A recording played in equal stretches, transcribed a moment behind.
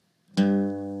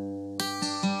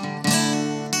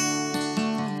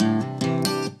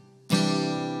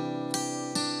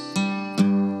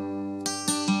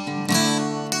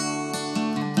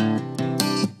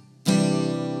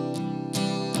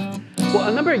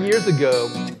number of years ago,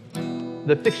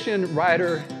 the fiction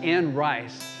writer Anne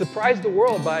Rice surprised the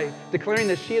world by declaring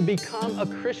that she had become a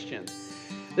Christian.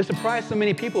 This surprised so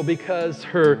many people because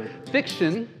her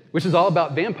fiction, which is all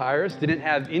about vampires, didn't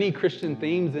have any Christian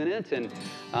themes in it and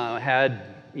had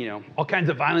all kinds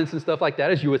of violence and stuff like that,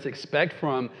 as you would expect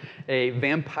from a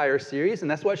vampire series,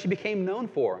 and that's what she became known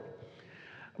for.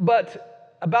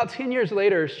 But about 10 years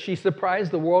later, she surprised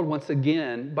the world once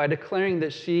again by declaring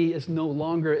that she is no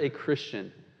longer a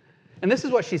Christian. And this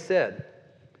is what she said: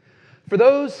 "For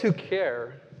those who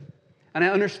care, and I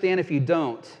understand if you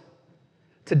don't,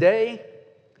 today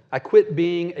I quit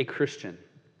being a Christian.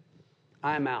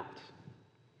 I'm out.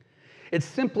 It's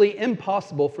simply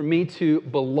impossible for me to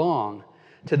belong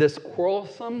to this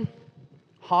quarrelsome,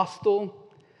 hostile,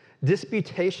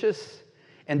 disputatious,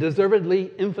 and deservedly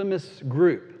infamous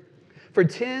group. For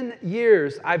 10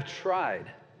 years, I've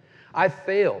tried. I've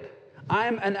failed.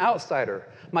 I'm an outsider.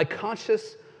 My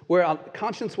conscience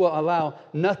will allow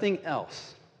nothing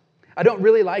else. I don't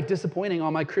really like disappointing all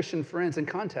my Christian friends and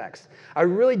contacts. I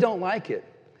really don't like it.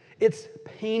 It's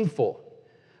painful,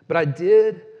 but I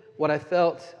did what I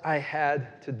felt I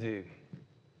had to do."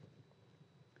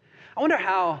 I wonder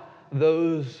how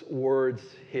those words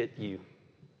hit you.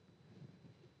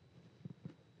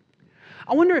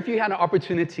 I wonder if you had an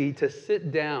opportunity to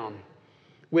sit down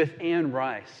with Anne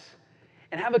Rice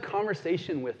and have a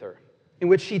conversation with her in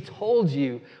which she told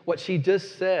you what she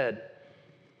just said.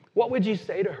 What would you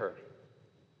say to her?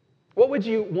 What would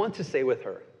you want to say with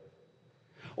her?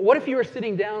 What if you were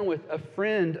sitting down with a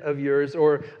friend of yours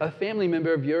or a family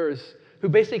member of yours who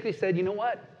basically said, "You know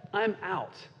what? I'm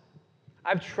out.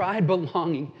 I've tried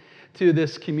belonging to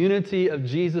this community of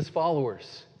Jesus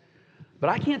followers,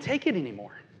 but I can't take it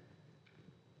anymore."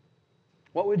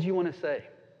 What would you want to say?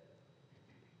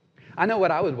 I know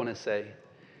what I would want to say.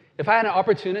 If I had an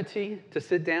opportunity to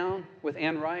sit down with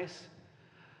Anne Rice,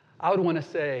 I would want to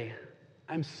say,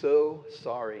 "I'm so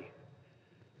sorry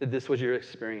that this was your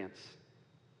experience.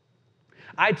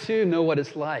 I too know what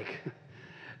it's like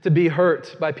to be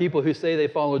hurt by people who say they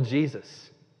follow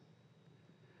Jesus.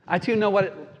 I too know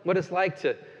what it's like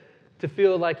to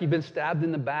feel like you've been stabbed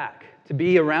in the back, to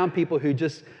be around people who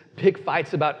just pick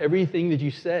fights about everything that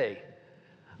you say.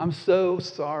 I'm so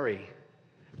sorry.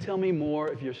 Tell me more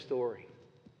of your story."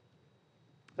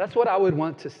 That's what I would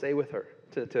want to say with her,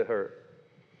 to her.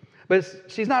 But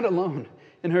she's not alone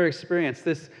in her experience.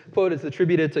 This quote is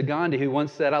attributed to Gandhi, who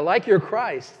once said, "I like your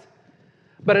Christ,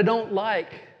 but I don't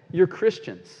like your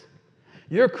Christians.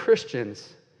 Your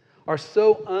Christians are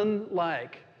so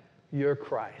unlike your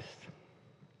Christ."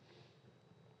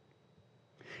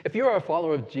 If you are a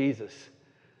follower of Jesus,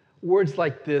 words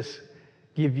like this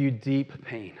give you deep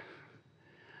pain.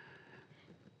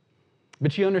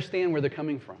 But you understand where they're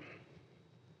coming from.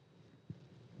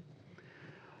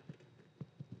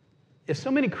 If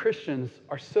so many Christians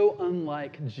are so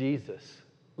unlike Jesus,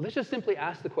 let's just simply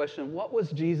ask the question, what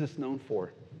was Jesus known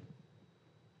for?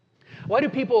 Why do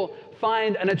people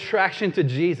find an attraction to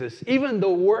Jesus, even the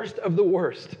worst of the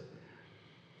worst,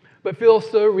 but feel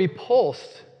so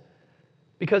repulsed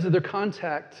because of their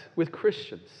contact with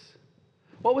Christians?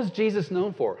 What was Jesus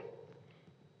known for?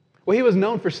 Well, he was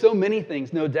known for so many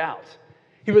things, no doubt.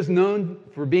 He was known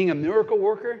for being a miracle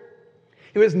worker.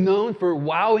 He was known for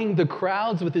wowing the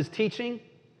crowds with his teaching.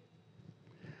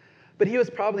 But he was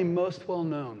probably most well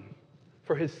known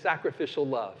for his sacrificial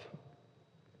love.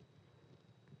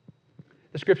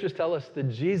 The scriptures tell us that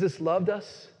Jesus loved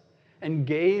us and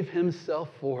gave himself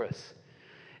for us.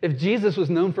 If Jesus was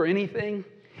known for anything,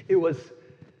 he was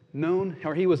known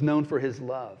for his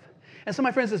love. And so,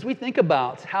 my friends, as we think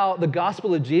about how the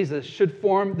gospel of Jesus should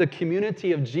form the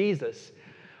community of Jesus,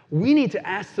 we need to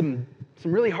ask some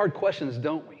really hard questions,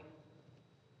 don't we?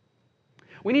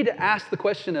 We need to ask the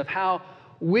question of how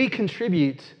we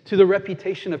contribute to the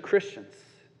reputation of Christians.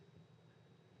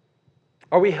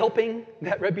 Are we helping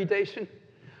that reputation?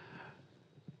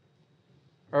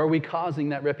 Or are we causing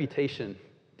that reputation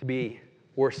to be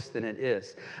worse than it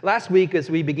is? Last week,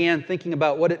 as we began thinking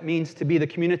about what it means to be the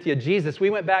community of Jesus, we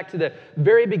went back to the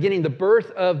very beginning, the birth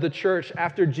of the church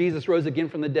after Jesus rose again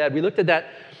from the dead. We looked at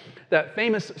that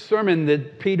famous sermon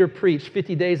that Peter preached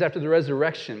 50 days after the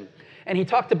resurrection. And he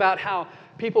talked about how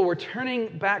people were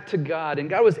turning back to God, and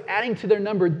God was adding to their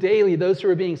number daily those who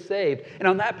were being saved. And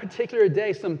on that particular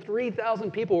day, some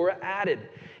 3,000 people were added.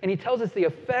 And he tells us the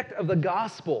effect of the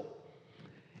gospel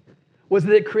was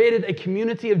that it created a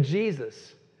community of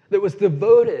Jesus that was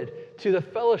devoted to the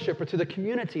fellowship or to the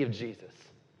community of Jesus.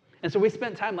 And so we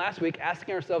spent time last week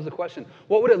asking ourselves the question,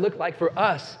 what would it look like for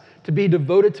us to be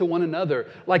devoted to one another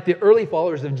like the early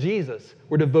followers of Jesus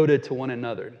were devoted to one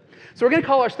another? So we're going to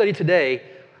call our study today,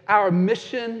 Our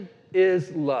mission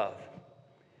is love.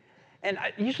 And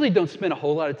I usually don't spend a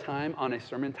whole lot of time on a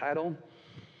sermon title.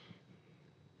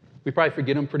 We probably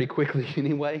forget them pretty quickly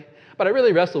anyway. But I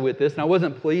really wrestled with this, and I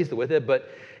wasn't pleased with it, but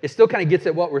it still kind of gets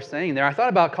at what we're saying there. I thought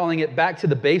about calling it Back to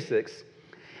the Basics,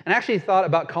 and I actually thought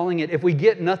about calling it If We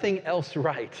Get Nothing Else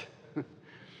Right.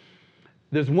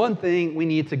 There's one thing we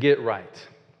need to get right.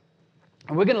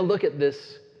 And we're going to look at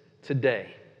this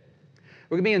today.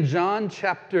 We're going to be in John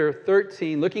chapter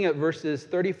 13, looking at verses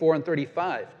 34 and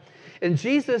 35. And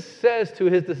Jesus says to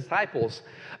his disciples,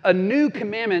 "A new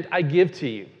commandment I give to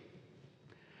you."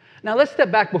 Now let's step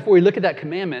back before we look at that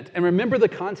commandment and remember the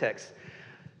context.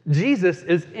 Jesus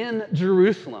is in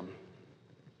Jerusalem.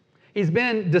 He's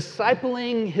been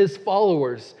discipling his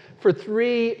followers for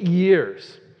 3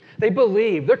 years. They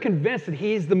believe, they're convinced that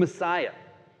he's the Messiah.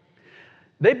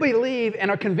 They believe and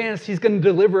are convinced he's going to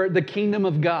deliver the kingdom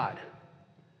of God.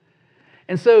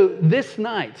 And so this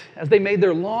night, as they made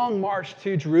their long march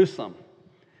to Jerusalem,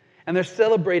 and they're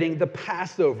celebrating the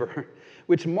Passover,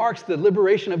 which marks the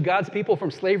liberation of God's people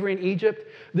from slavery in Egypt,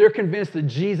 they're convinced that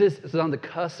Jesus is on the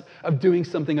cusp of doing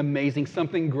something amazing,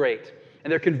 something great.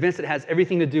 And they're convinced it has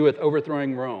everything to do with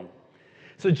overthrowing Rome.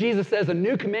 So Jesus says, "A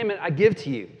new commandment I give to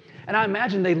you." And I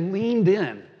imagine they leaned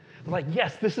in. They're like,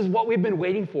 "Yes, this is what we've been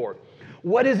waiting for.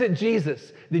 What is it,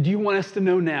 Jesus, that you want us to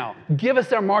know now? Give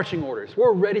us our marching orders.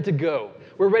 We're ready to go.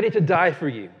 We're ready to die for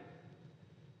you."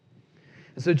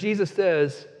 And so Jesus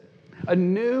says, "A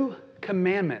new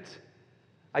commandment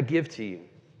I give to you,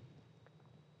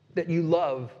 that you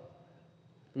love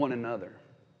one another."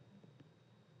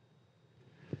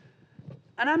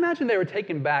 And I imagine they were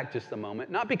taken back just a moment,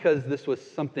 not because this was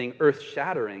something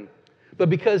earth-shattering, but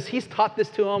because he's taught this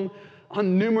to them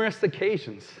on numerous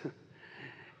occasions.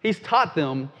 He's taught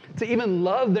them to even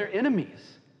love their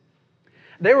enemies.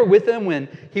 They were with him when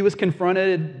he was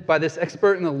confronted by this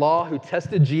expert in the law who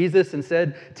tested Jesus and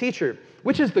said, "Teacher,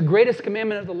 which is the greatest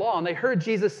commandment of the law?" And they heard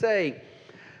Jesus say,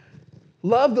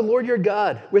 "Love the Lord your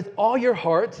God with all your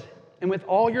heart and with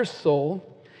all your soul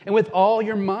and with all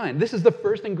your mind. This is the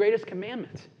first and greatest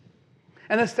commandment.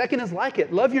 And the second is like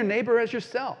it. Love your neighbor as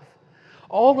yourself.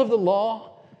 All of the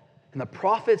law and the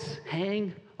prophets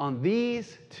hang on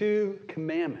these two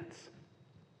commandments."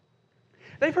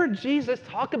 They've heard Jesus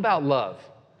talk about love.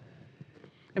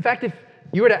 In fact, if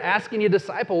you were to ask any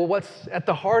disciple what's at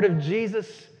the heart of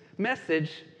Jesus'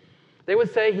 message, they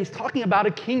would say he's talking about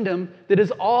a kingdom that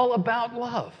is all about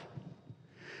love.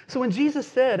 So when Jesus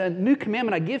said, "A new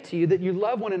commandment I give to you, that you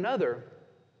love one another,"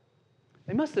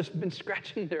 they must have been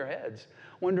scratching their heads,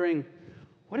 wondering,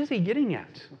 what is he getting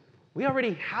at? We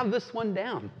already have this one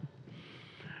down.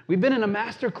 We've been in a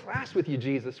master class with you,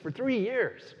 Jesus, for 3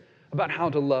 years about how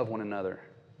to love one another.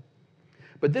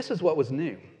 But this is what was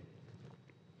new.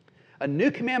 "A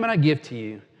new commandment I give to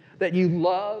you, that you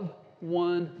love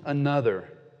one another.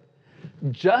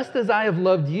 Just as I have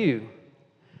loved you,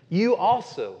 you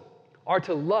also are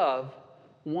to love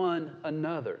one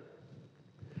another."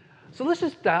 So let's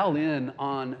just dial in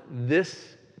on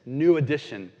this new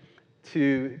addition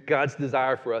to God's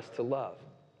desire for us to love.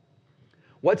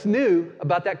 What's new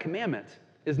about that commandment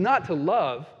is not to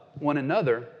love one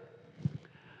another,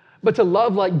 but to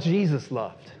love like Jesus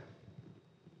loved.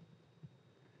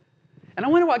 And I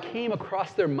wonder what came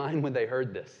across their mind when they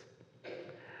heard this.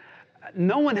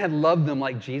 No one had loved them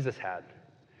like Jesus had.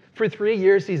 For 3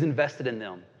 years, he's invested in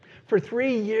them. For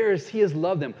 3 years, he has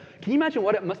loved them. Can you imagine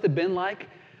what it must have been like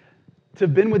to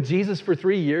have been with Jesus for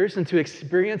 3 years and to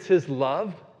experience his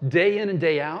love day in and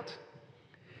day out?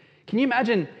 Can you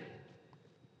imagine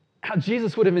how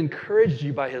Jesus would have encouraged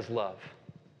you by his love?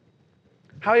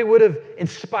 How he would have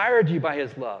inspired you by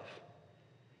his love?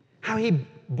 How he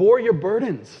bore your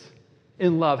burdens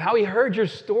in love? How he heard your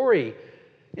story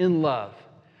in love?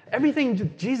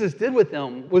 Everything Jesus did with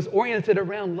them was oriented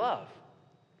around love.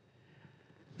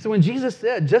 So when Jesus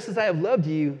said, "Just as I have loved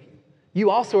you, you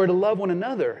also are to love one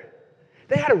another,"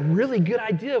 they had a really good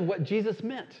idea of what Jesus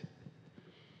meant.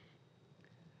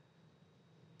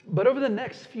 But over the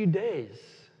next few days,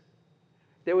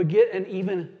 they would get an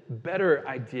even better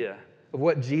idea of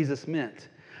what Jesus meant.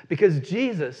 Because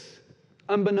Jesus,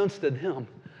 unbeknownst to them,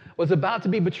 was about to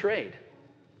be betrayed.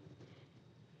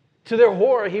 To their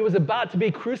horror, he was about to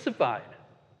be crucified.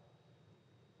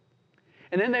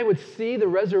 And then they would see the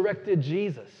resurrected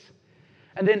Jesus.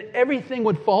 And then everything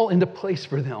would fall into place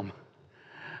for them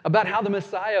about how the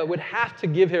Messiah would have to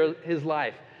give his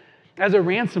life as a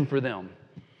ransom for them,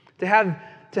 to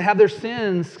have their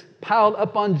sins piled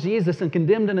up on Jesus and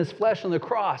condemned in his flesh on the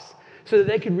cross so that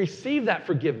they could receive that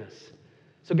forgiveness,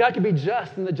 so God could be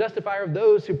just and the justifier of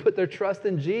those who put their trust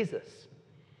in Jesus.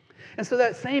 And so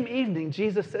that same evening,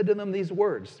 Jesus said to them these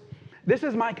words, "This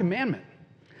is my commandment,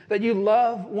 that you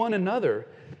love one another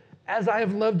as I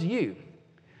have loved you.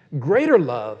 Greater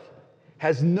love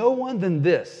has no one than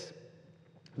this,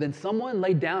 than someone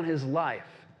laid down his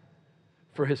life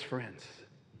for his friends."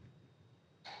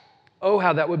 Oh,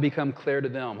 how that would become clear to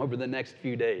them over the next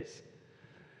few days.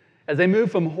 As they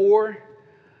move from horror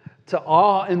to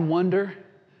awe and wonder,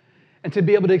 and to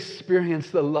be able to experience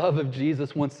the love of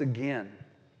Jesus once again.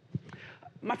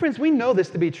 My friends, we know this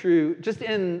to be true just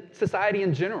in society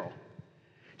in general.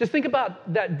 Just think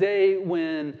about that day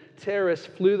when terrorists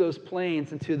flew those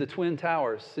planes into the Twin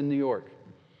Towers in New York.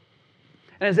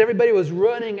 And as everybody was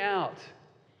running out,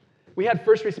 we had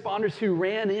first responders who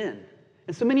ran in.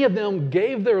 And so many of them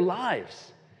gave their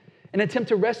lives in an attempt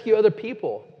to rescue other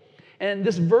people. And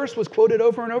this verse was quoted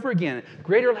over and over again.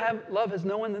 Greater love has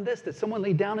no one than this, that someone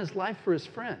laid down his life for his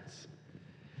friends.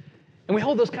 And we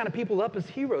hold those kind of people up as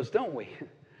heroes, don't we?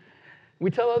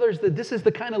 We tell others that this is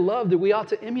the kind of love that we ought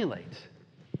to emulate.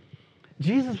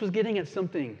 Jesus was getting at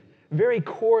something very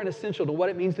core and essential to what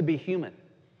it means to be human.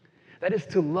 That is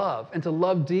to love, and to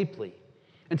love deeply,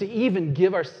 and to even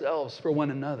give ourselves for one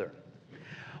another.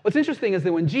 What's interesting is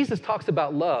that when Jesus talks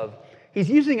about love,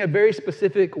 he's using a very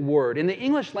specific word. In the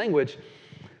English language,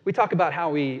 we talk about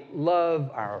how we love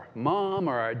our mom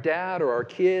or our dad or our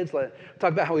kids. We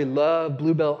talk about how we love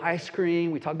Bluebell ice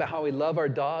cream. We talk about how we love our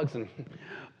dogs. And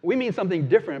we mean something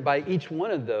different by each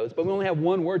one of those, but we only have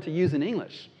one word to use in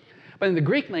English. But in the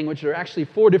Greek language, there are actually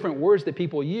 4 different words that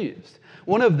people used.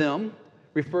 One of them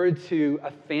referred to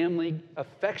a family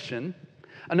affection.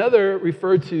 Another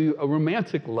referred to a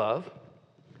romantic love.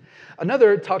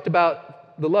 Another talked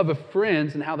about the love of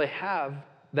friends and how they have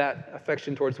that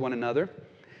affection towards one another.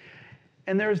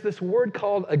 And there's this word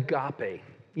called agape.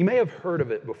 You may have heard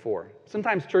of it before.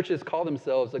 Sometimes churches call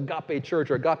themselves agape church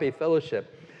or agape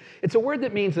fellowship. It's a word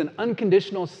that means an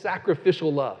unconditional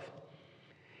sacrificial love.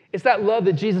 It's that love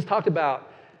that Jesus talked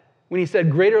about when he said,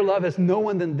 greater love has no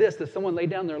one than this, that someone laid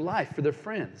down their life for their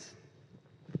friends.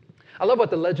 I love what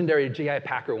the legendary J.I.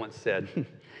 Packer once said.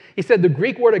 He said, the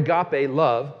Greek word agape,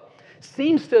 love,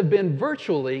 seems to have been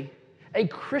virtually a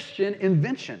Christian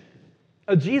invention,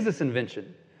 a Jesus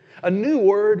invention, a new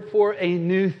word for a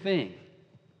new thing.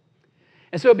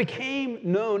 And so it became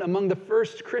known among the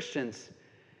first Christians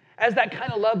as that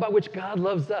kind of love by which God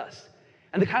loves us,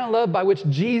 and the kind of love by which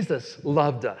Jesus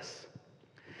loved us.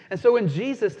 And so when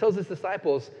Jesus tells his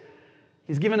disciples,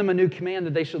 he's given them a new command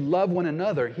that they should love one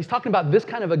another, he's talking about this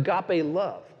kind of agape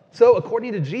love. So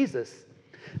according to Jesus,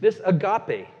 this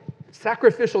agape,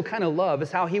 sacrificial kind of love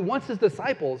is how he wants his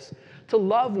disciples to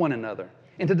love one another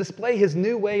and to display his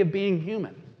new way of being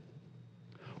human.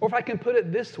 Or if I can put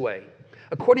it this way,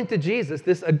 according to Jesus,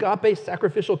 this agape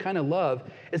sacrificial kind of love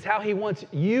is how he wants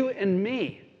you and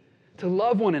me to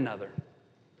love one another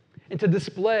and to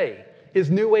display his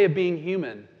new way of being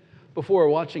human before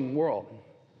a watching world.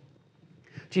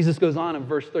 Jesus goes on in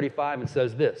verse 35 and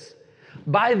says this,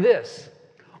 by this,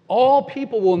 all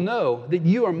people will know that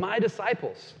you are my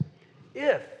disciples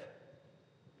if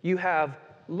you have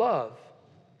love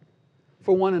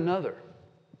for one another.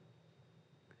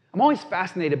 I'm always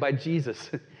fascinated by Jesus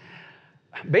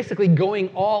basically going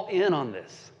all in on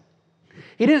this.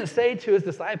 He didn't say to his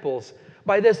disciples,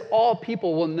 by this all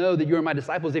people will know that you are my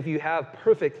disciples if you have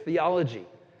perfect theology,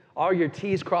 all your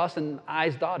T's crossed and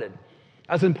I's dotted,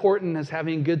 as important as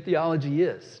having good theology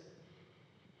is.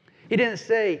 He didn't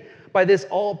say, by this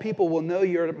all people will know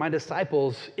you're my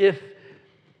disciples if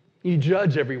you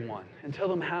judge everyone and tell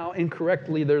them how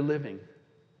incorrectly they're living.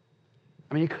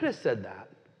 I mean, he could have said that.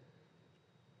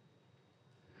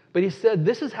 But he said,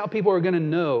 this is how people are going to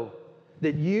know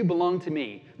that you belong to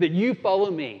me, that you follow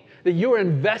me, that you are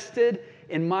invested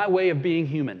in my way of being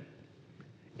human.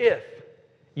 If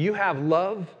you have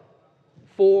love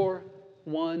for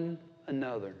one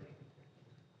another.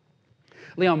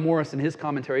 Leon Morris, in his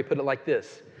commentary, put it like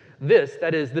this. This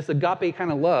agape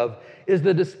kind of love, is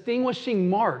the distinguishing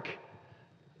mark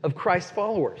of Christ's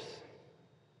followers.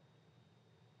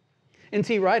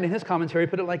 N.T. Wright, in his commentary,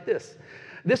 put it like this.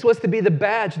 This was to be the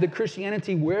badge that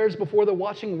Christianity wears before the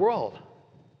watching world.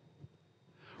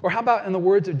 Or how about in the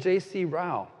words of J.C.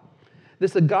 Ryle?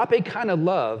 This agape kind of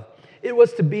love, it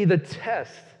was to be the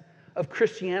test of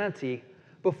Christianity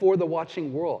before the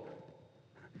watching world.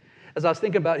 As I was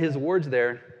thinking about his words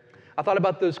there, I thought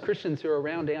about those Christians who are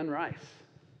around Anne Rice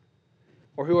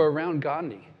or who are around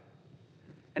Gandhi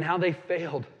and how they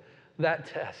failed that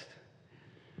test.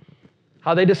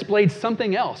 How they displayed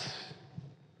something else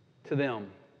to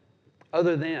them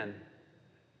other than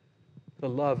the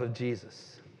love of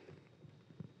Jesus.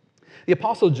 The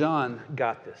Apostle John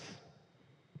got this.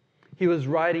 he was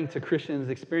writing to Christians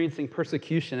experiencing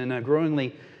persecution in a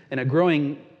growingly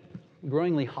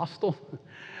hostile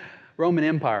Roman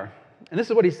Empire. And this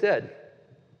is what he said.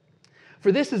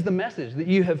 For this is the message that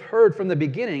you have heard from the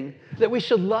beginning, that we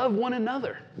should love one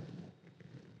another.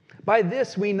 By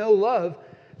this we know love,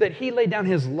 that he laid down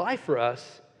his life for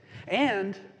us,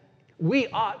 and we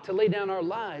ought to lay down our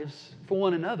lives for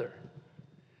one another.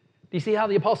 Do you see how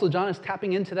the Apostle John is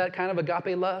tapping into that kind of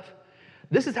agape love?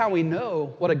 This is how we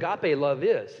know what agape love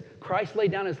is. Christ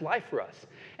laid down his life for us,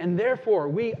 and therefore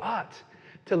we ought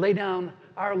to lay down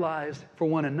our lives for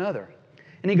one another.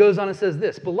 And he goes on and says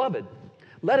this, Beloved,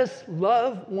 let us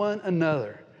love one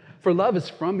another, for love is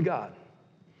from God.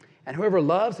 And whoever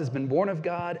loves has been born of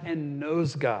God and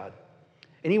knows God.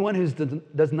 Anyone who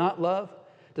does not love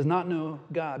does not know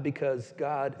God, because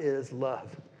God is love.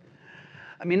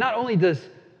 I mean, not only does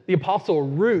the apostle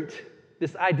root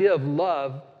this idea of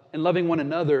love and loving one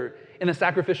another in the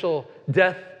sacrificial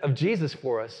death of Jesus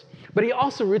for us, but he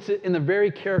also roots it in the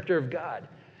very character of God.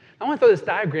 I want to throw this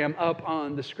diagram up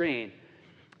on the screen.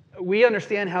 We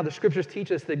understand how the scriptures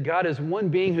teach us that God is one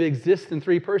being who exists in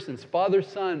three persons, Father,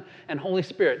 Son, and Holy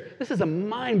Spirit. This is a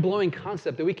mind-blowing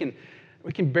concept that we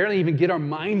can barely even get our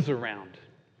minds around.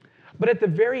 But at the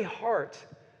very heart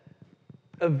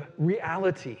of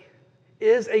reality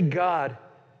is a God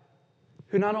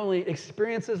who not only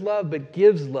experiences love, but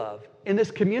gives love in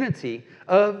this community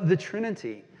of the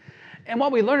Trinity. And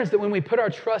what we learn is that when we put our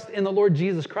trust in the Lord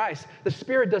Jesus Christ, the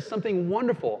Spirit does something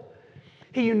wonderful.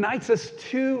 He unites us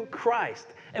to Christ,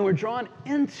 and we're drawn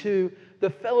into the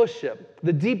fellowship,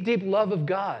 the deep, deep love of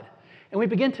God. And we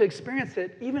begin to experience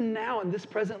it even now in this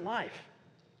present life.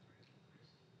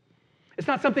 It's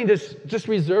not something that's just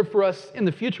reserved for us in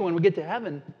the future when we get to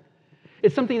heaven.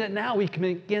 It's something that now we can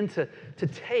begin to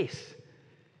taste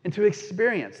and to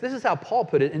experience. This is how Paul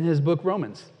put it in his book,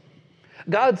 Romans.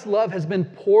 God's love has been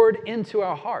poured into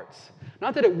our hearts.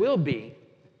 Not that it will be,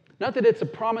 not that it's a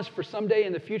promise for someday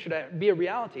in the future to be a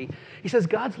reality. He says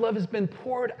God's love has been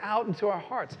poured out into our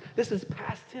hearts. This is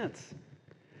past tense.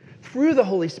 Through the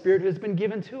Holy Spirit who has been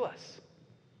given to us.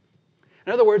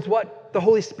 In other words, what the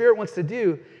Holy Spirit wants to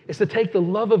do is to take the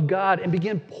love of God and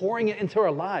begin pouring it into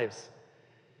our lives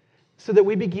so that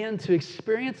we begin to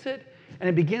experience it and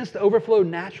it begins to overflow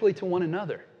naturally to one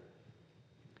another.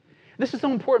 This is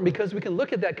so important because we can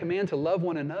look at that command to love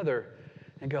one another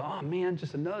and go, oh man,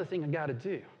 just another thing I got to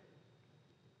do.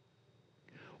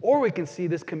 Or we can see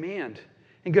this command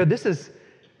and go, this is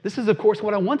of course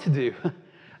what I want to do.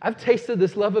 I've tasted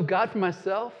this love of God for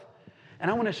myself,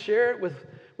 and I want to share it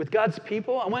with God's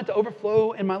people. I want it to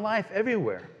overflow in my life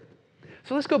everywhere.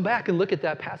 So let's go back and look at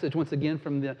that passage once again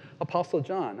from the Apostle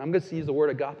John. I'm going to use the word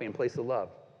agape in place of love.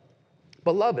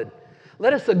 Beloved,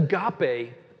 let us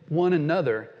agape one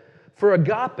another, for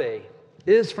agape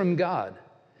is from God.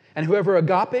 And whoever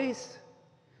agapes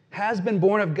has been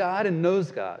born of God and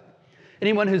knows God.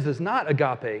 Anyone who does not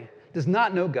agape does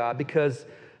not know God, because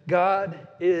God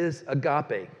is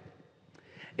agape.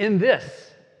 In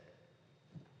this,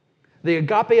 the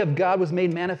agape of God was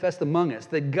made manifest among us,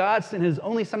 that God sent his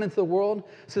only Son into the world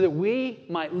so that we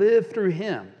might live through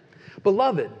him.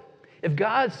 Beloved, if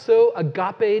God so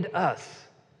agaped us,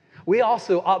 we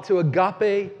also ought to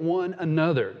agape one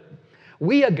another.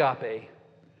 We agape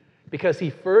because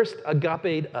he first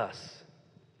agaped us.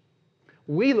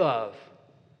 We love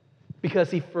because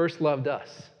he first loved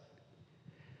us.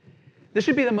 This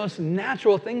should be the most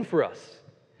natural thing for us.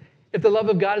 If the love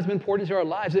of God has been poured into our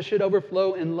lives, it should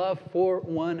overflow in love for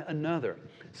one another.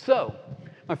 So,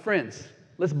 my friends,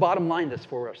 let's bottom line this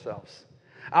for ourselves.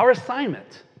 Our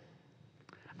assignment,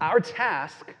 our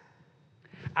task,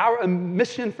 our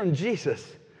mission from Jesus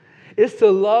is to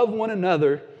love one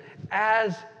another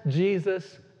as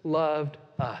Jesus loved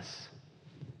us.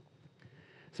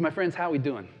 So, my friends, how are we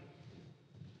doing?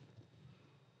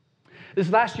 This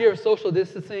last year of social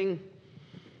distancing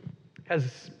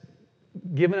has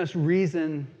given us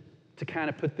reason to kind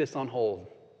of put this on hold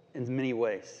in many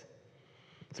ways.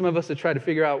 Some of us have tried to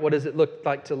figure out what does it look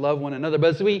like to love one another.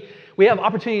 But as we have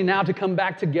opportunity now to come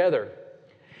back together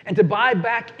and to buy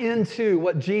back into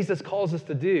what Jesus calls us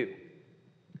to do.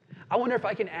 I wonder if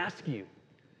I can ask you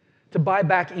to buy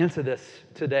back into this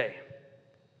today.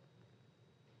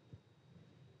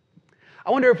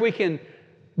 I wonder if we can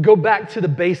go back to the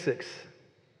basics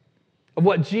of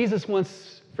what Jesus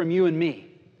wants from you and me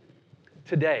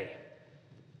today.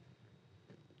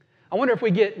 I wonder if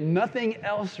we get nothing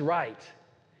else right,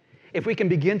 if we can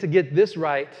begin to get this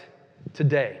right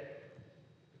today.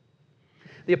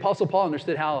 The Apostle Paul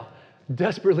understood how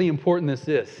desperately important this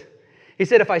is. He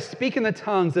said, if I speak in the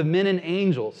tongues of men and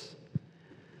angels,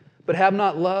 but have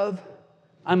not love,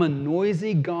 I'm a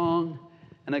noisy gong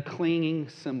and a clanging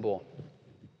cymbal.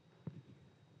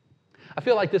 I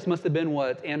feel like this must have been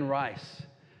what Anne Rice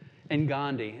and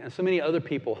Gandhi and so many other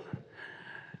people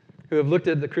who have looked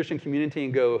at the Christian community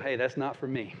and go, hey, that's not for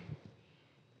me.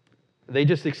 They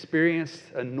just experienced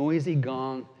a noisy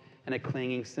gong and a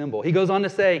clanging cymbal. He goes on to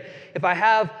say, if I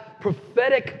have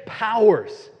prophetic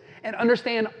powers and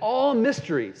understand all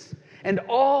mysteries and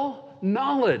all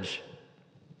knowledge,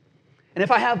 and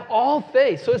if I have all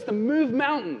faith so as to move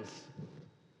mountains,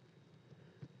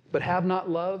 but have not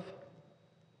love,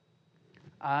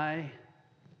 I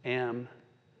am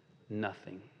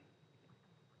nothing.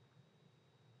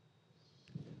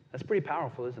 That's pretty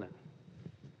powerful, isn't it?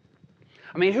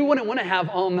 I mean, who wouldn't want to have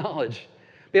all knowledge,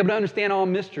 be able to understand all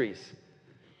mysteries?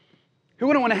 Who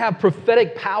wouldn't want to have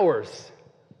prophetic powers?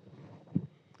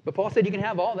 But Paul said you can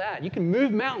have all that. You can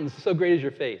move mountains, so great is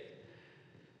your faith.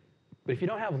 But if you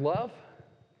don't have love,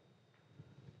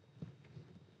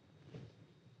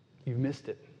 you've missed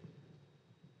it.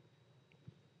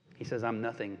 He says, I'm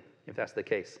nothing, if that's the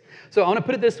case. So I want to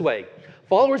put it this way.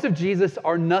 Followers of Jesus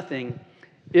are nothing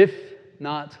if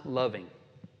not loving.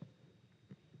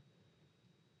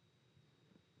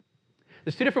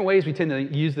 There's two different ways we tend to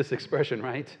use this expression,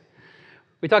 right?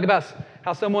 We talk about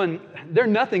how they're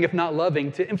nothing if not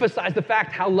loving, to emphasize the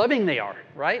fact how loving they are,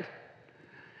 right?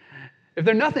 If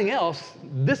they're nothing else,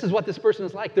 this is what this person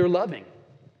is like. They're loving.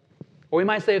 Or we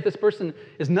might say if this person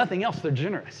is nothing else, they're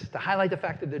generous, to highlight the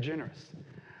fact that they're generous.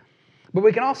 But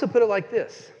we can also put it like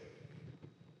this.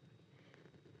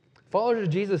 Followers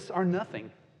of Jesus are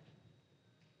nothing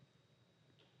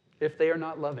if they are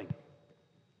not loving.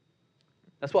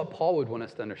 That's what Paul would want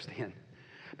us to understand,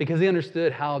 because he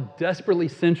understood how desperately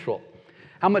central,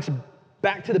 how much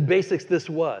back to the basics this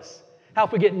was. How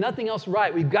if we get nothing else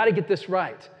right, we've got to get this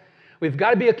right. We've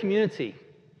got to be a community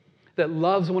that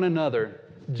loves one another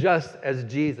just as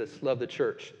Jesus loved the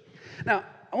church. Now,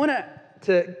 I want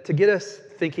to get us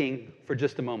thinking for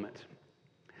just a moment.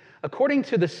 According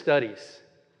to the studies,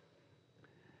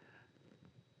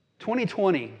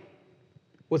 2020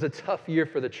 was a tough year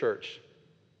for the church.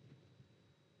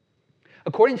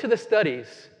 According to the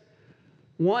studies,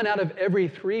 1 out of every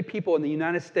 3 people in the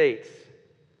United States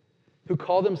who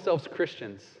call themselves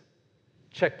Christians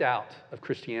checked out of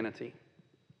Christianity.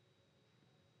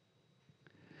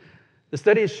 The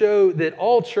studies show that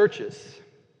all churches,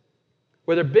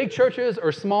 whether big churches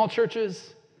or small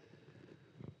churches,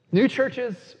 new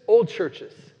churches, old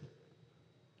churches,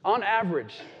 on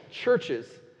average, churches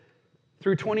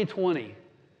through 2020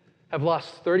 have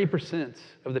lost 30%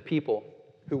 of the people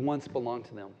who once belonged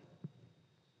to them.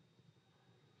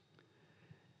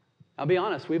 I'll be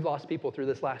honest, we've lost people through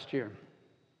this last year.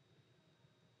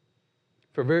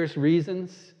 For various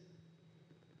reasons,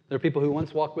 there are people who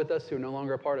once walked with us who are no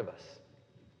longer a part of us.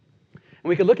 And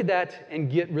we could look at that and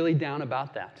get really down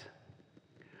about that.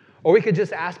 Or we could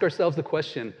just ask ourselves the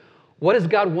question, what does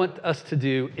God want us to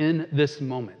do in this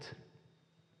moment?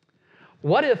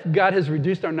 What if God has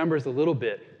reduced our numbers a little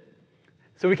bit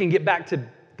so we can get back to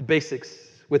the basics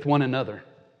with one another?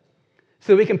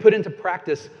 So we can put into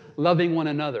practice loving one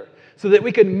another, so that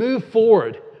we can move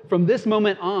forward from this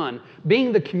moment on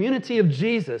being the community of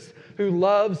Jesus who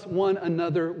loves one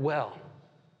another well.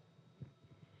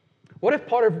 What if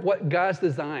part of what God's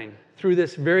designed through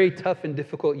this very tough and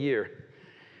difficult year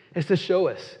is to show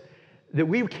us that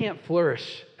we can't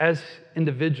flourish as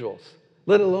individuals,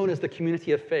 let alone as the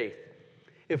community of faith,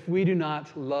 if we do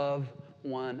not love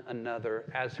one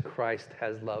another as Christ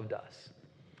has loved us?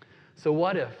 So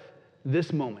what if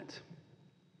this moment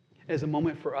is a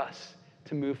moment for us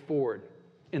to move forward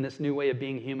in this new way of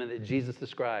being human that Jesus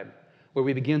described, where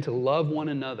we begin to love one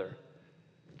another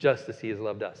just as he has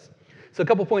loved us? So a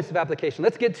couple points of application.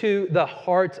 Let's get to the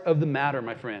heart of the matter,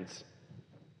 my friends.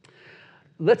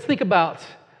 Let's think about,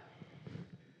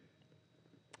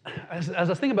 as I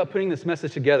was thinking about putting this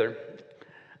message together,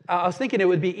 I was thinking it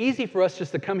would be easy for us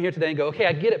just to come here today and go, okay,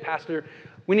 I get it, Pastor.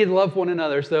 We need to love one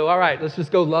another. So, all right, let's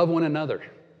just go love one another.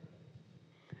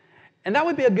 And that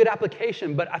would be a good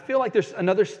application, but I feel like there's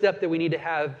another step that we need to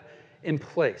have in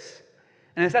place.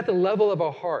 And it's at the level of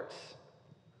our hearts.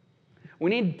 We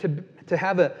need to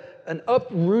have an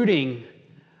uprooting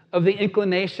of the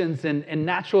inclinations and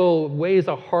natural ways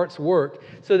our hearts work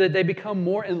so that they become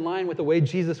more in line with the way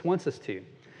Jesus wants us to.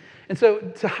 And so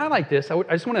to highlight this, I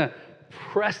just want to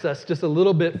press us just a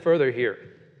little bit further here.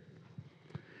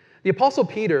 The Apostle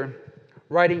Peter,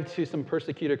 writing to some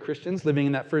persecuted Christians living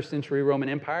in that first century Roman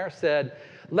Empire, said,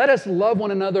 "Let us love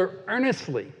one another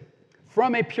earnestly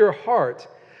from a pure heart,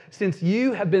 since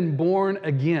you have been born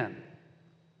again."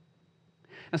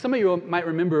 Now, some of you might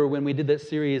remember when we did that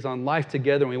series on life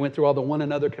together, and we went through all the one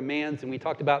another commands, and we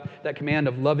talked about that command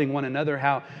of loving one another,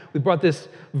 how we brought this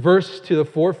verse to the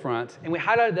forefront, and we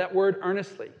highlighted that word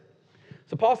earnestly.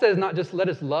 So Paul says not just let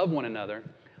us love one another,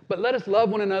 but let us love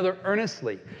one another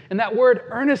earnestly. And that word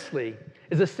earnestly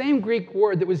is the same Greek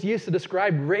word that was used to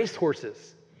describe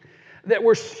racehorses that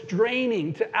were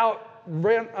straining to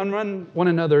outrun one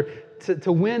another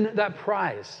to win that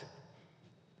prize.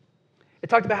 It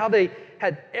talked about how they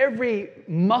had every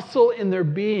muscle in their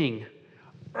being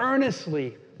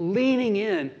earnestly leaning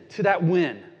in to that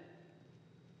win.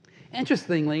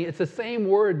 Interestingly, it's the same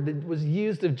word that was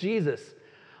used of Jesus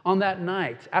on that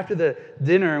night after the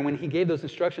dinner when he gave those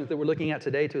instructions that we're looking at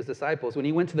today to his disciples, when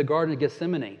he went to the Garden of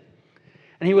Gethsemane.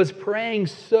 And he was praying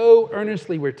so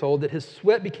earnestly, we're told, that his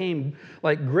sweat became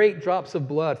like great drops of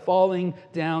blood falling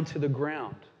down to the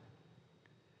ground.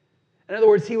 In other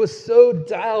words, he was so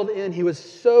dialed in, he was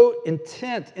so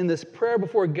intent in this prayer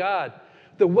before God,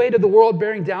 the weight of the world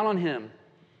bearing down on him,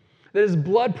 that his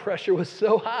blood pressure was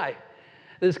so high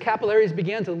that his capillaries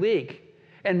began to leak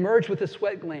and merge with his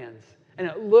sweat glands. And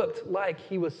it looked like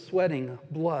he was sweating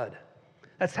blood.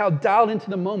 That's how dialed into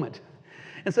the moment.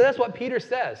 And so that's what Peter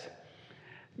says.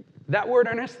 That word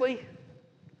earnestly,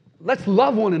 let's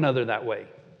love one another that way.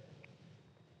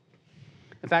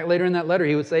 In fact, later in that letter,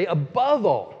 he would say, above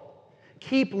all,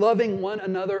 keep loving one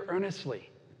another earnestly.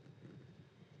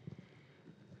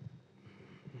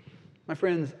 My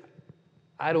friends,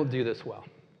 I don't do this well.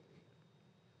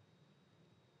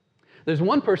 There's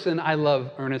one person I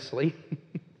love earnestly,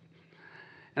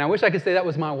 and I wish I could say that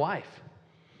was my wife.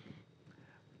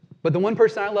 But the one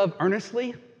person I love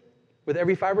earnestly, with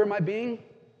every fiber of my being,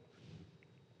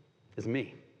 is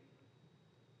me.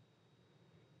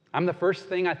 I'm the first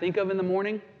thing I think of in the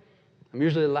morning. I'm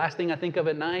usually the last thing I think of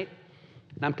at night.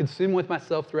 And I'm consumed with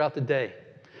myself throughout the day.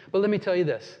 But let me tell you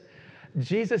this.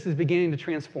 Jesus is beginning to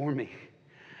transform me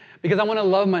because I want to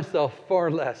love myself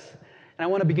far less. And I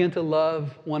want to begin to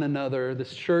love one another,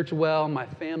 this church well, my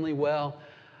family well.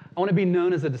 I want to be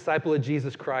known as a disciple of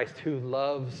Jesus Christ who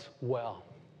loves well.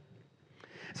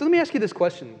 So let me ask you this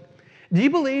question. Do you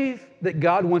believe that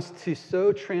God wants to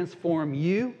so transform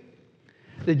you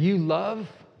that you love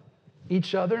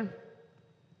each other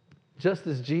just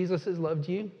as Jesus has loved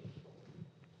you?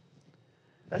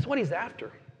 That's what he's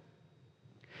after.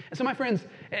 And so, my friends,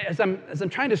 as I'm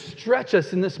trying to stretch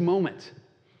us in this moment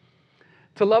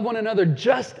to love one another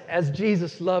just as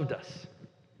Jesus loved us,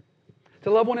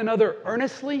 to love one another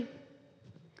earnestly,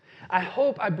 I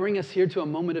hope I bring us here to a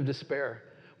moment of despair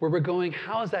where we're going,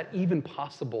 how is that even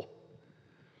possible?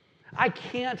 I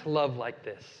can't love like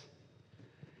this.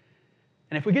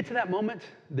 And if we get to that moment,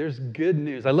 there's good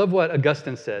news. I love what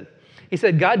Augustine said. He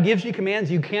said, God gives you commands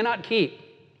you cannot keep,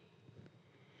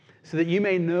 so that you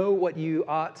may know what you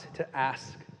ought to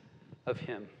ask of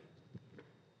him.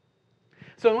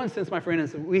 So in one sense, my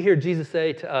friends, we hear Jesus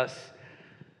say to us,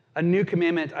 a new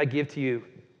commandment I give to you,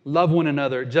 love one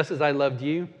another just as I loved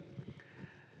you.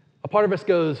 A part of us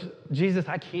goes, Jesus,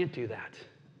 I can't do that.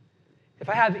 If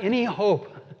I have any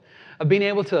hope of being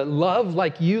able to love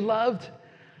like you loved,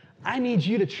 I need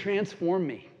you to transform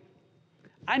me.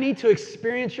 I need to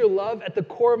experience your love at the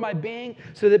core of my being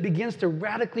so that it begins to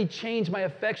radically change my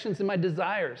affections and my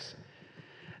desires,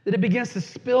 that it begins to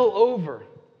spill over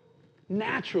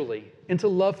naturally into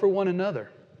love for one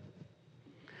another.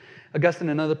 Augustine,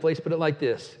 in another place, put it like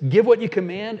this: give what you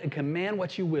command and command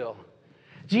what you will.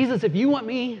 Jesus, if you want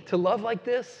me to love like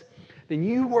this, then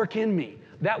you work in me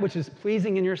that which is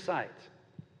pleasing in your sight.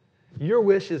 Your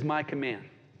wish is my command.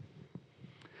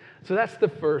 So that's the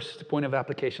first point of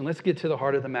application. Let's get to the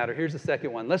heart of the matter. Here's the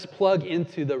second one. Let's plug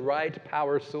into the right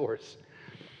power source.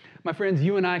 My friends,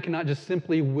 you and I cannot just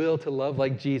simply will to love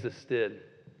like Jesus did.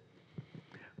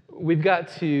 We've got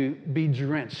to be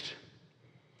drenched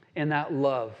in that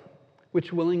love,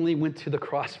 which willingly went to the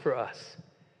cross for us.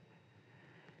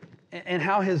 And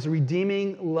how his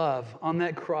redeeming love on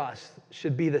that cross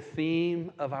should be the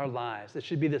theme of our lives. It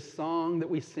should be the song that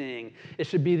we sing. It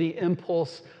should be the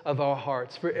impulse of our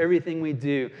hearts for everything we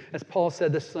do. As Paul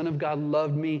said, the Son of God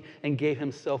loved me and gave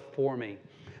himself for me.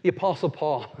 The Apostle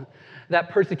Paul, that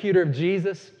persecutor of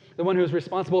Jesus, the one who was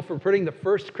responsible for putting the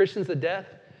first Christians to death,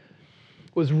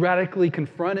 was radically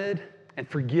confronted and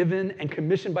forgiven and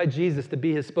commissioned by Jesus to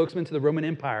be his spokesman to the Roman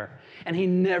Empire. And he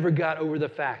never got over the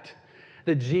fact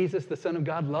that Jesus, the Son of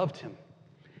God, loved him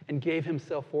and gave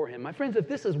himself for him. My friends, if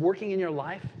this is working in your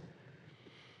life,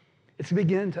 it's to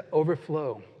begin to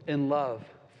overflow in love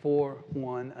for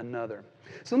one another.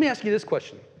 So let me ask you this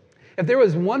question. If there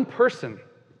was one person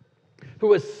who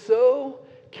was so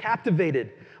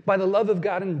captivated by the love of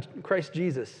God in Christ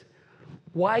Jesus,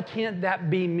 Why can't that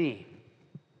be me?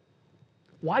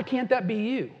 Why can't that be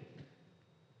you?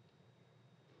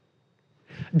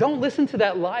 Don't listen to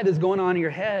that lie that's going on in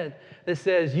your head that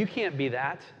says you can't be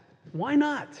that. Why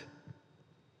not?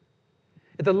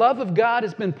 If the love of God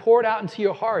has been poured out into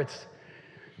your hearts,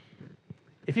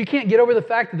 if you can't get over the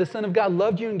fact that the Son of God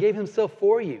loved you and gave himself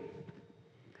for you,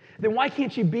 then why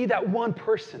can't you be that one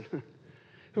person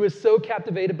who is so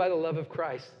captivated by the love of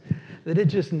Christ that it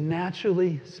just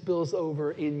naturally spills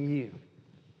over in you?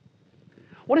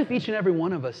 What if each and every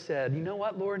one of us said, you know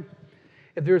what, Lord?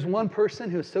 If there's one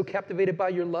person who is so captivated by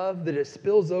your love that it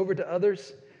spills over to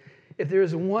others, if there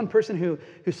is one person who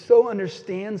so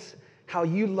understands how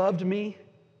you loved me,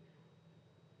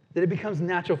 that it becomes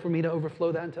natural for me to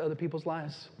overflow that into other people's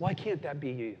lives, why can't that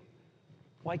be you?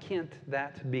 Why can't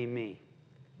that be me?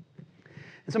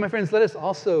 And so, my friends, let us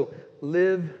also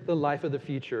live the life of the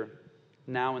future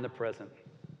now in the present.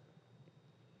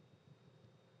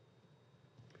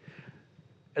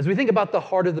 As we think about the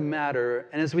heart of the matter,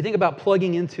 and as we think about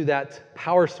plugging into that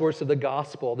power source of the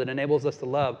gospel that enables us to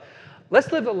love,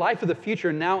 let's live the life of the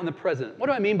future now in the present. What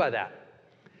do I mean by that?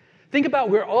 Think about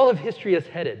where all of history is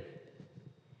headed.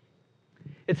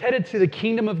 It's headed to the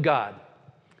kingdom of God,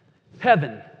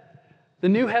 heaven, the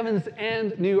new heavens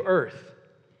and new earth,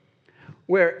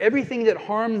 where everything that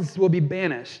harms will be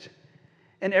banished,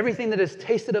 and everything that is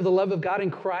tasted of the love of God in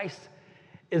Christ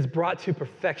is brought to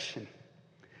perfection,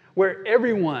 where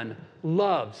everyone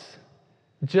loves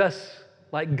just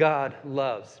like God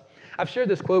loves. I've shared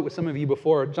this quote with some of you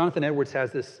before. Jonathan Edwards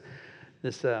has this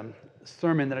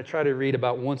sermon that I try to read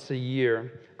about once a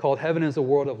year called Heaven is a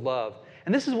World of Love.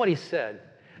 And this is what he said.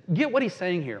 Get what he's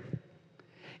saying here.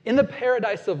 In the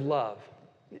paradise of love,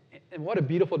 and what a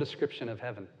beautiful description of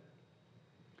heaven.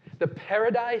 The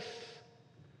paradise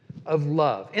of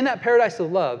love. In that paradise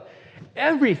of love,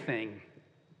 everything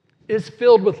is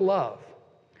filled with love.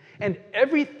 And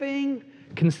everything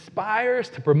conspires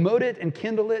to promote it and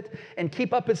kindle it and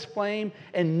keep up its flame,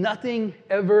 and nothing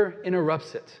ever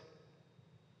interrupts it.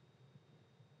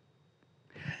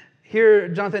 Here,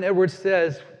 Jonathan Edwards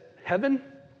says, heaven,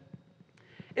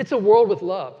 it's a world with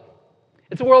love.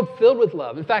 It's a world filled with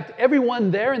love. In fact, everyone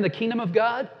there in the kingdom of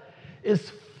God is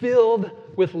filled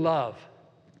with love.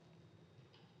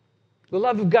 The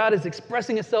love of God is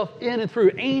expressing itself in and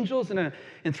through angels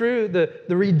and through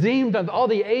the redeemed of all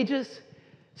the ages,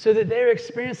 so that they're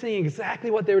experiencing exactly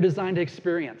what they were designed to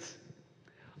experience.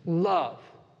 Love.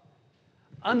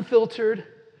 Unfiltered,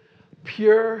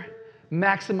 pure,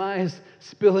 maximized,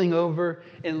 spilling over,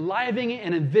 enlivening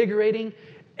and invigorating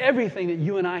everything that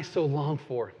you and I so long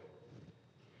for.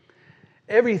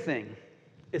 Everything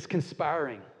is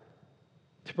conspiring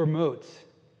to promote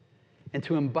and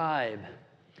to imbibe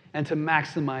and to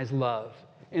maximize love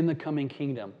in the coming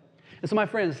kingdom. And so, my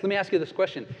friends, let me ask you this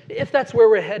question. If that's where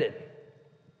we're headed,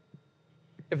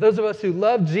 if those of us who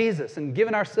love Jesus and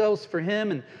given ourselves for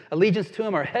him and allegiance to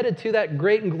him are headed to that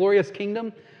great and glorious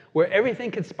kingdom where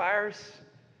everything conspires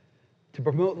to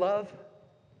promote love,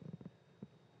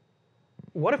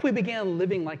 what if we began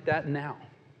living like that now?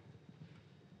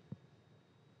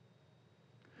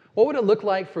 What would it look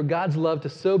like for God's love to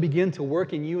so begin to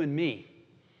work in you and me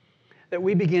that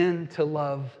we begin to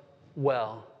love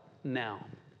well now?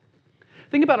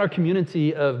 Think about our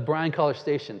community of Bryan College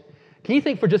Station. Can you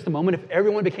think for just a moment if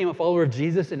everyone became a follower of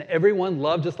Jesus and everyone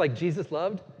loved just like Jesus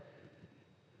loved?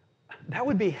 That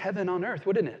would be heaven on earth,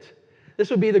 wouldn't it? This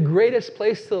would be the greatest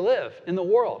place to live in the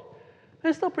world. And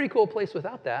it's still a pretty cool place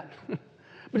without that.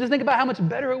 But just think about how much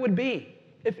better it would be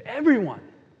if everyone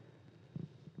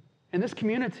in this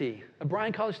community of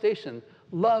Bryan College Station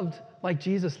loved like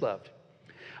Jesus loved.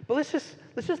 But let's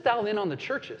just dial in on the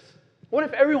churches. What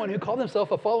if everyone who called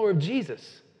themselves a follower of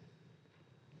Jesus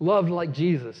loved like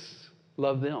Jesus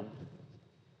loved them?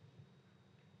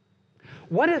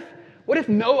 What if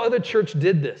no other church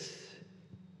did this,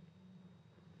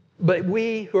 but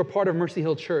we who are part of Mercy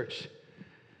Hill Church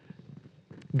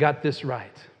got this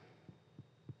right?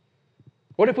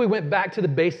 What if we went back to the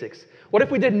basics? What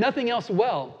if we did nothing else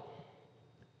well,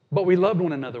 but we loved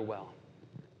one another well?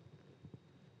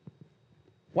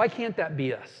 Why can't that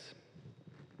be us?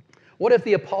 What if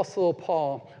the Apostle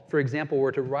Paul, for example,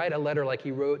 were to write a letter like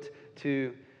he wrote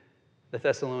to the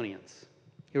Thessalonians?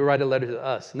 He would write a letter to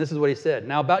us, and this is what he said.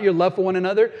 Now, about your love for one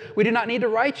another, we do not need to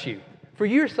write you, for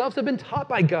you yourselves have been taught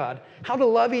by God how to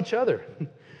love each other.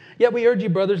 Yet we urge you,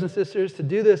 brothers and sisters, to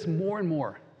do this more and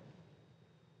more.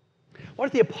 What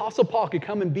if the Apostle Paul could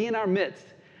come and be in our midst?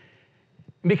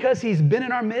 And because he's been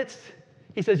in our midst,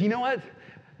 he says, you know what?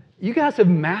 You guys have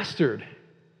mastered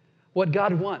what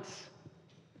God wants.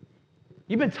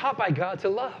 You've been taught by God to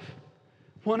love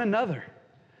one another.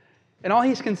 And all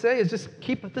he can say is just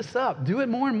keep this up. Do it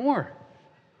more and more.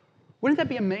 Wouldn't that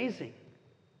be amazing?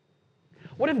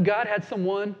 What if God had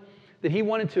someone that he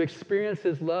wanted to experience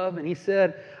his love, and he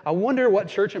said, I wonder what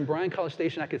church in Bryan College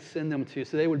Station I could send them to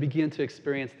so they would begin to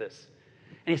experience this.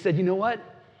 And he said, you know what?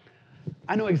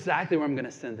 I know exactly where I'm going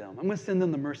to send them. I'm going to send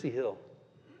them to Mercy Hill.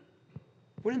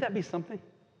 Wouldn't that be something?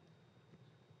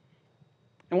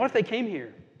 And what if they came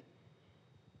here?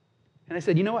 And they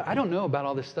said, you know what? I don't know about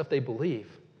all this stuff they believe,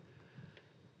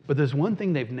 but there's one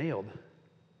thing they've nailed,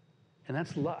 and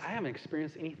that's love. I haven't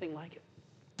experienced anything like it.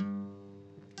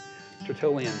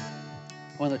 Tertullian,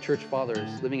 one of the church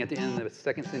fathers, living at the end of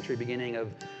the 2nd century, beginning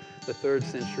of the 3rd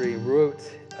century, wrote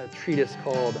a treatise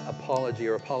called Apology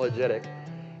or Apologetic.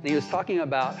 And he was talking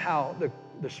about how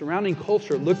the surrounding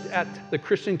culture looked at the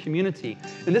Christian community.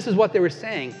 And this is what they were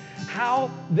saying, how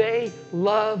they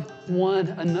love one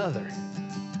another.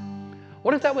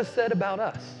 What if that was said about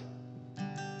us?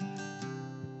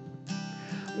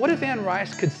 What if Ann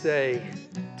Rice could say,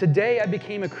 today I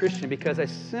became a Christian because I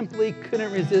simply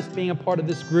couldn't resist being a part of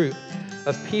this group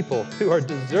of people who are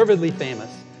deservedly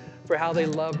famous for how they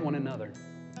loved one another?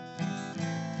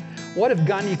 What if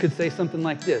Gandhi could say something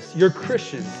like this, your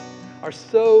Christians are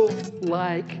so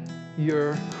like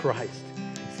your Christ.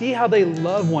 See how they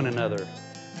love one another,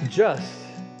 just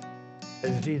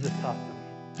as Jesus taught them.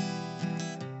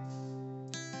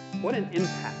 What an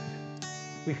impact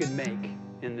we could make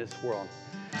in this world.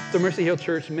 So Mercy Hill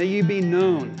Church, may you be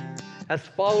known as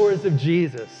followers of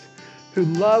Jesus who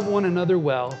love one another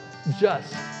well,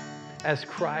 just as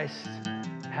Christ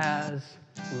has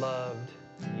loved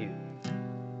you.